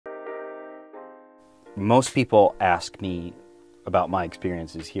most people ask me about my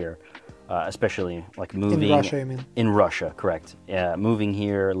experiences here, especially like moving in Russia. I mean, in Russia, correct? Moving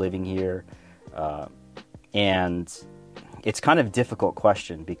here, living here, and it's kind of a difficult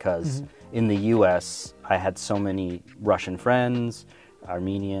question because in the U.S. I had so many Russian friends,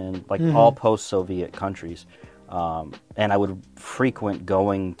 Armenian, like all post-Soviet countries, and I would frequent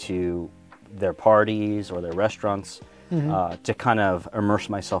going to their parties or their restaurants to kind of immerse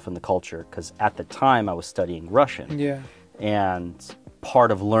myself in the culture, because at the time I was studying Russian. yeah. And part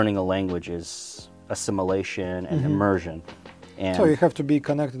of learning a language is assimilation and immersion. And So you have to be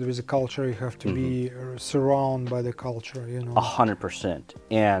connected with the culture. You have to be surrounded by the culture. 100%.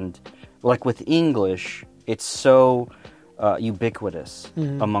 And like with English, it's so ubiquitous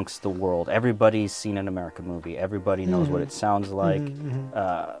amongst the world. Everybody's seen an American movie. Everybody knows what it sounds like.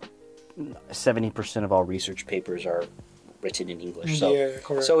 70% of all research papers are written in English. So, Yeah,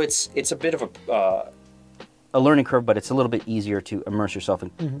 correct. so it's a bit of a learning curve, but it's a little bit easier to immerse yourself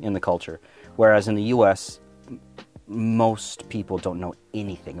in the culture. Whereas in the U.S., most people don't know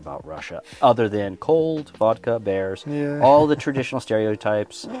anything about Russia other than cold, vodka, bears, all the traditional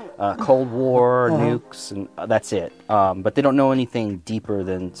stereotypes, Cold War, nukes, and that's it. But they don't know anything deeper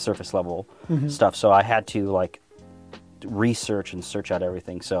than surface level stuff. So I had to like research and search out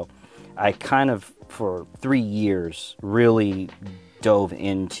everything. So I kind of, for 3 years, really dove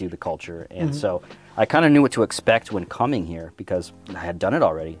into the culture. And so I kind of knew what to expect when coming here because I had done it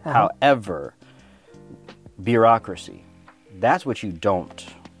already. However, bureaucracy, that's what you don't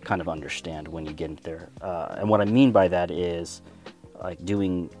kind of understand when you get there. And what I mean by that is like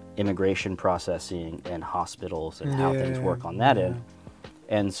doing immigration processing and hospitals and how things work on that end.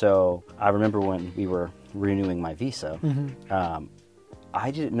 And so I remember when we were renewing my visa, I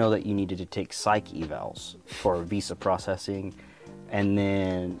didn't know that you needed to take psych evals for visa processing and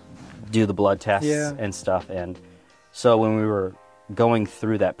then do the blood tests and stuff. And so when we were going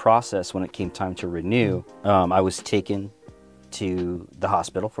through that process, when it came time to renew, I was taken to the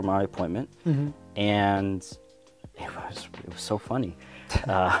hospital for my appointment, and it was so funny.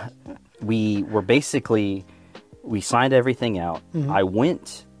 We signed everything out. I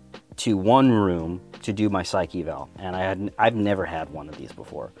went to one room to do my psych eval, and I've never had one of these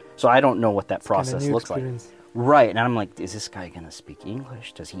before, so I don't know what that process looks experience. like. Right, and I'm like, is this guy going to speak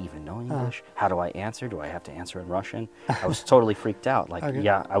English? Does he even know English? How do I answer? Do I have to answer in Russian? I was totally freaked out. Like,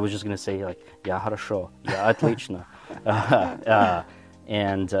 I was just going to say, like, я хорошо, я отлично.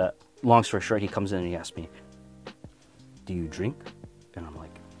 And long story short, he comes in and he asks me, do you drink? And I'm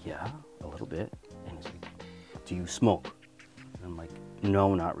like, yeah, a little bit. And he's like, do you smoke? And I'm like,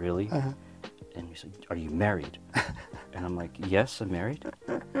 no, not really. And he's like, are you married? And I'm like, yes, I'm married.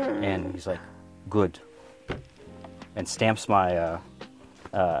 And he's like, good. And stamps my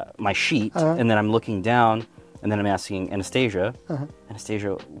my sheet, and then I'm looking down, and then I'm asking Anastasia,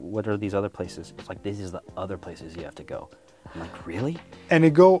 Anastasia, what are these other places? It's like, this is the other places you have to go. I'm like, really? And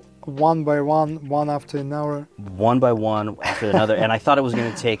you go one by one after an hour? One by one after another, and I thought it was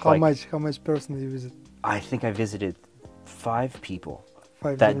going to take How much person did you visit? I think I visited 5 people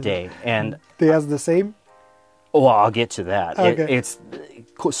 5 that days. day, and They ask the same? well, I'll get to that. Okay. It's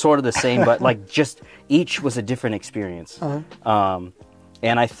sort of the same, but like just each was a different experience.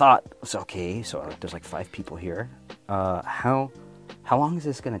 And I thought, okay, so there's like 5 people here. How long is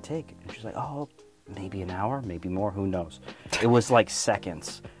this going to take? And she's like, oh, maybe an hour, maybe more, who knows? It was like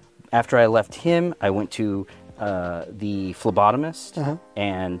seconds. After I left him, I went to the phlebotomist,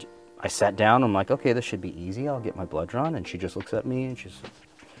 and I sat down. I'm like, okay, this should be easy. I'll get my blood drawn. And she just looks at me, and she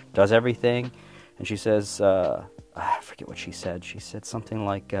does everything. And she says, I forget what she said. She said something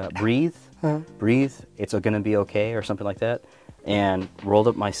like, breathe, breathe, it's going to be okay, or something like that. And rolled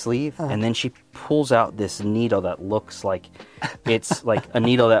up my sleeve. And then she pulls out this needle that looks like it's like a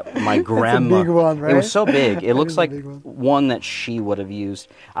needle that my grandma... It's a big one, right? It was so big. It looks is a like big one. one that she would have used.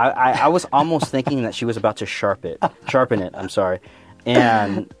 I was almost thinking that she was about to sharpen it, I'm sorry.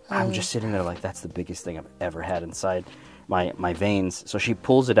 And I'm just sitting there like, that's the biggest thing I've ever had inside my veins. So she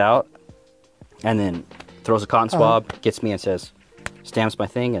pulls it out, and then throws a cotton swab, gets me and says, stamps my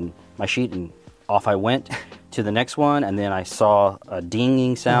thing and my sheet, and off I went to the next one. And then I saw a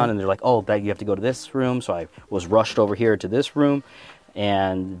dinging sound, and they're like, oh, that you have to go to this room. So I was rushed over here to this room,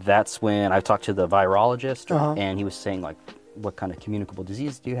 and that's when I talked to the virologist, and he was saying, like, what kind of communicable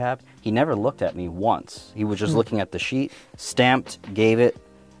disease do you have? He never looked at me once. He was just looking at the sheet, stamped, gave it,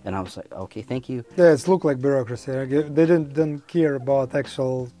 and I was like, okay, thank you. Yeah, it looked like bureaucracy. They didn't care about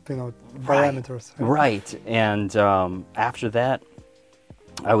actual, parameters. Right. And after that,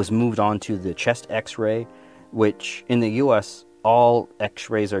 I was moved on to the chest X-ray, which in the U.S., all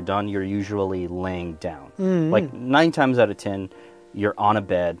x-rays are done, you're usually laying down. Like 9 times out of 10, you're on a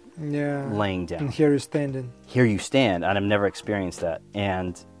bed, laying down. And here you're standing. Here you stand, and I've never experienced that.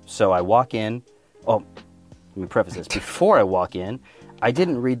 And so I walk in. Oh, let me preface this. Before I walk in, I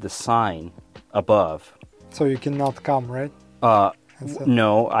didn't read the sign above. So you cannot come, right?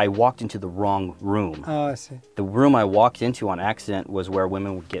 No, I walked into the wrong room. Oh, I see. The room I walked into on accident was where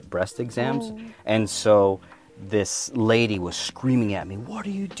women would get breast exams. And so this lady was screaming at me, "What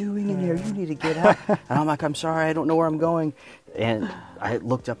are you doing in here? You need to get out." And I'm like, "I'm sorry, I don't know where I'm going." And I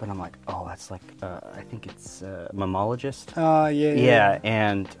looked up and I'm like, "Oh, that's like, I think it's mammologist." Yeah.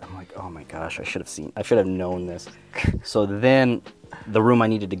 And I'm like, "Oh my gosh, I should have known this." So then the room I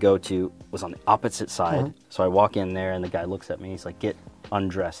needed to go to was on the opposite side. So I walk in there and the guy looks at me. He's like, "Get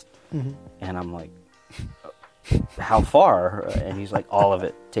undressed." And I'm like, "How far?" And he's like, "All of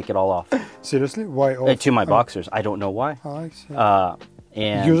it. Take it all off." Seriously? Why all? To my boxers. I don't know why. Oh, I see.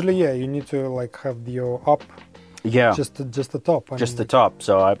 And usually, you need to like have your up. Yeah. Just the top. Just the top.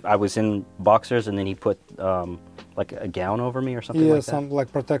 So I was in boxers, and then he put like a gown over me or something like that. Yeah, some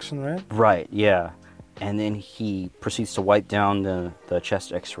like protection, right? Right. Yeah. And then he proceeds to wipe down the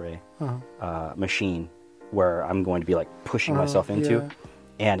chest X-ray machine, where I'm going to be like pushing myself into. Yeah.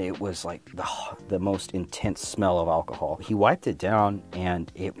 And it was like the most intense smell of alcohol. He wiped it down,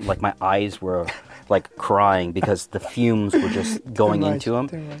 and it like my eyes were like crying because the fumes were just going into him.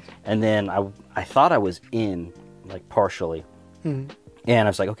 And then I thought I was in, like partially. And I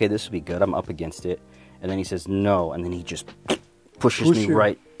was like, okay, this will be good. I'm up against it. And then he says no, and then he just pushes me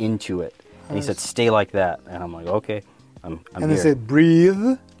right into it. And he said, "Stay like that." And I'm like, okay, I'm and here. he said,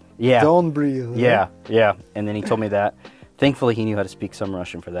 "Breathe. Yeah. Don't breathe." Yeah, yeah. And then he told me that. Thankfully, he knew how to speak some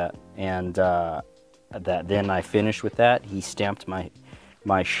Russian for that. And then I finished with that. He stamped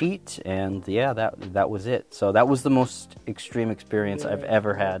my sheet, and yeah, that was it. So that was the most extreme experience I've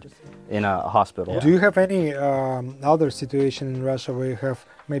ever had in a hospital. Do you have any other situation in Russia where you have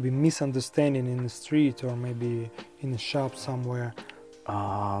maybe misunderstanding in the street or maybe in a shop somewhere?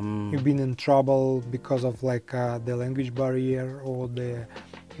 You've been in trouble because of like the language barrier or the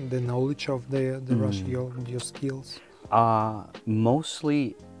knowledge of the Russian, your skills?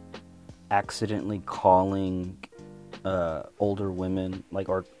 Mostly accidentally calling older women, like,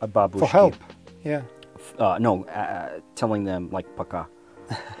 or babushki. For help, yeah. No, telling them, like, paka.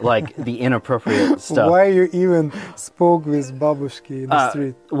 Like, the inappropriate stuff. Why you even spoke with babushki in the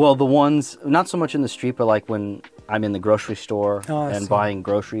street? Well, the ones, not so much in the street, but like when I'm in the grocery store and see. buying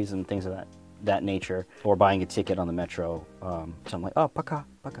groceries and things of that nature, or buying a ticket on the metro. So I'm like, "Oh, paka,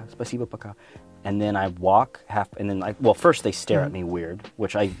 paka, spasibo, paka." And then I walk and then well, first they stare at me weird,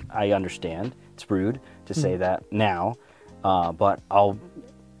 which I understand. It's rude to say that now, but I'll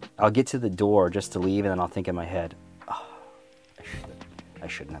get to the door just to leave, and then I'll think in my head, "Oh, I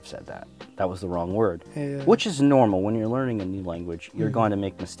shouldn't have said that. That was the wrong word," which is normal when you're learning a new language. You're going to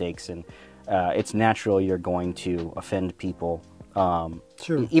make mistakes, and it's natural. You're going to offend people,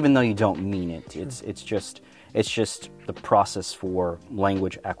 even though you don't mean it. It's just the process for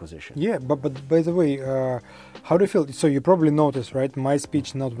language acquisition. Yeah, but by the way, how do you feel? So you probably noticed, right? My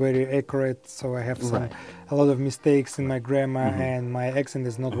speech not very accurate, so I have a lot of mistakes in my grammar, and my accent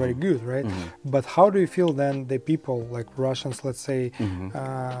is not very good, right? But how do you feel then the people, like Russians, let's say,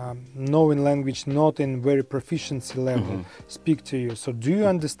 knowing language not in very proficiency level, speak to you? So do you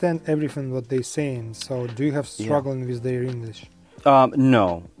understand everything what they're saying? So do you have struggling with their English?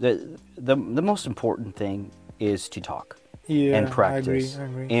 No. The most important thing is to talk and practice. I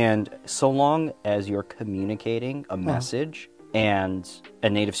agree. And so long as you're communicating a message and a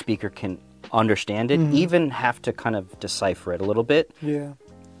native speaker can understand it, even have to kind of decipher it a little bit,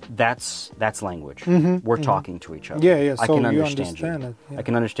 that's language. We're talking to each other. Yeah. I So can you understand you. understand it. Yeah. I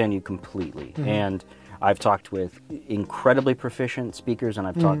can understand you completely. And I've talked with incredibly proficient speakers, and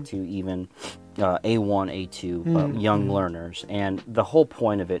I've talked to even A1, A2 young learners. And the whole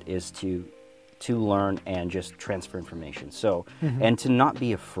point of it is to learn and just transfer information. So, and to not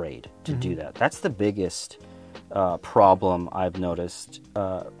be afraid to do that. That's the biggest problem I've noticed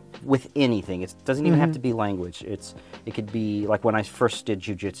with anything. It doesn't even have to be language. It could be like when I first did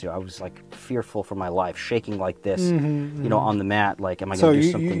jiu-jitsu, I was like fearful for my life, shaking like this, you know, on the mat. Like, am I going to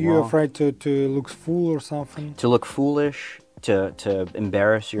do something wrong? So you're afraid to look fool or something? To look foolish, to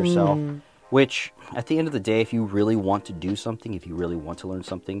embarrass yourself, which at the end of the day, if you really want to do something, if you really want to learn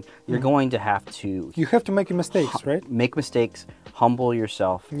something, you're going to have to... You have to make mistakes, right? Make mistakes, humble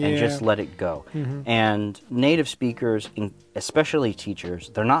yourself, and just let it go. And native speakers, especially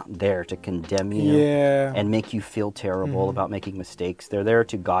teachers, they're not there to condemn you and make you feel terrible about making mistakes. They're there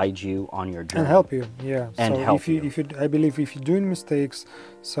to guide you on your journey. And help you, And so help you. I believe if you're doing mistakes,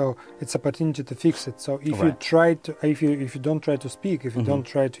 so it's opportunity to fix it. So if you don't try to speak, if you don't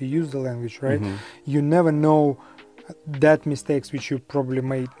try to use the language, right, you never know that mistakes which you probably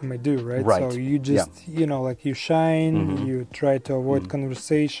may do, right? So you just like you shine, you try to avoid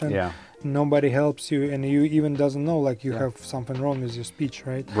conversation. Nobody helps you, and you even doesn't know like you have something wrong with your speech,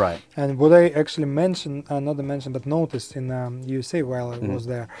 right? And what I actually mentioned, but noticed in USA while I was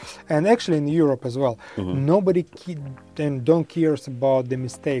there, and actually in Europe as well, nobody don't cares about the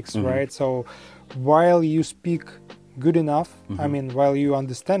mistakes, right? So while you speak good enough, I mean, while you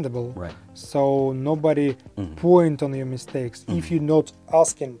understandable, so nobody point on your mistakes. If you're not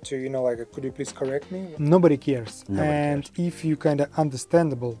asking to, like, could you please correct me? Nobody cares. If you kind of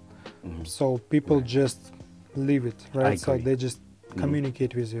understandable, so people just leave it, right? So they just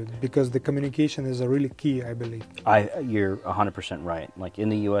communicate with you, because the communication is a really key, I believe. You're 100% right. Like in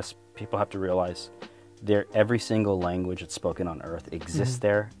the U.S., people have to realize every single language that's spoken on Earth exists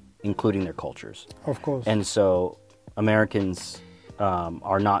there, including their cultures. Of course. And so Americans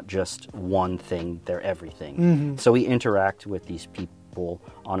are not just one thing, they're everything. So we interact with these people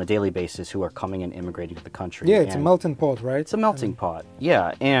on a daily basis who are coming and immigrating to the country. Yeah, it's a melting pot, right? It's a melting pot,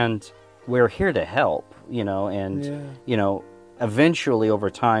 and we're here to help, and, eventually over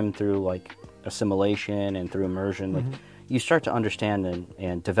time through like assimilation and through immersion, like you start to understand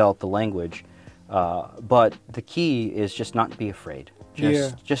and develop the language. But the key is just not be afraid.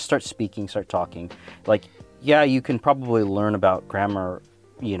 Just start speaking, start talking. Like, you can probably learn about grammar,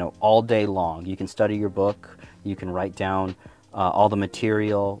 all day long. You can study your book, you can write down all the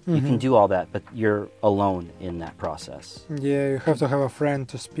material, you can do all that, but you're alone in that process. Yeah, you have to have a friend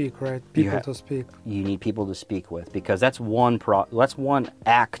to speak, right? People to speak. You need people to speak with, because that's one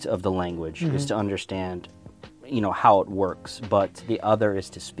act of the language is to understand, how it works, but the other is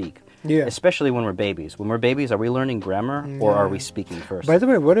to speak. Yeah. Especially when we're babies. When we're babies, are we learning grammar or are we speaking first? By the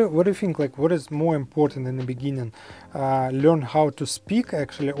way, what do you think, like, what is more important in the beginning? Learn how to speak,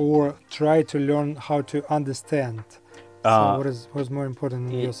 actually, or try to learn how to understand? So what is more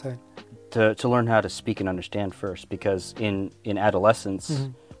important on your side? To learn how to speak and understand first, because in adolescence,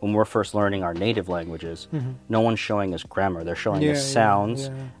 when we're first learning our native languages, no one's showing us grammar. They're showing us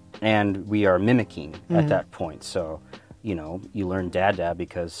sounds, and we are mimicking at that point. So, you learn dada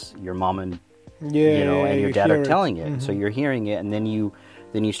because your mom and and your dad are telling it. So you're hearing it, and then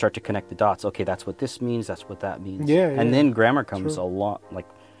you start to connect the dots. Okay, that's what this means. That's what that means. And then grammar comes a lot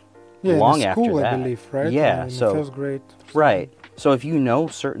long after school, that. I believe, right? Yeah, so in first grade. Right. So if you know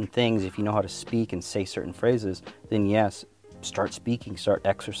certain things, if you know how to speak and say certain phrases, then yes, start speaking, start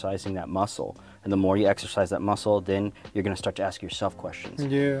exercising that muscle. And the more you exercise that muscle, then you're going to start to ask yourself questions.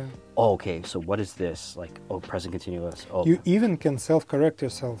 Yeah. Oh, okay, so what is this? Like, present continuous. Oh. You even can self-correct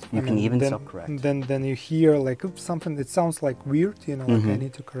yourself. You can even self-correct. Then you hear, like, something that sounds like weird, like I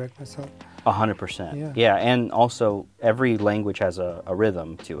need to correct myself. 100%. Yeah, and also every language has a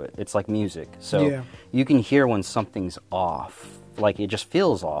rhythm to it. It's like music. So you can hear when something's off. Like, it just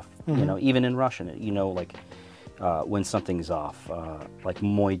feels off, even in Russian, like when something's off, like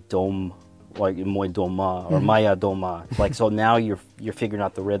moi dom, like moi doma or maya doma. Like, so now you're figuring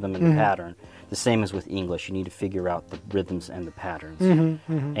out the rhythm and the pattern. The same as with English. You need to figure out the rhythms and the patterns.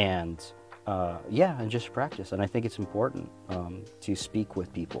 And just practice. And I think it's important to speak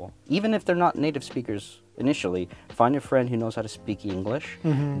with people. Even if they're not native speakers initially, find a friend who knows how to speak English,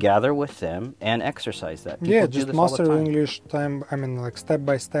 gather with them, and exercise that. People just master English like step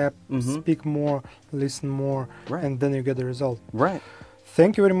by step, speak more, listen more, and then you get the result. Right.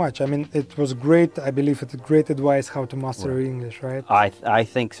 Thank you very much. I mean, it was great. I believe it's great advice how to master English, right? I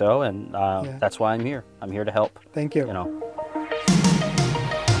think so, and that's why I'm here. I'm here to help. Thank you.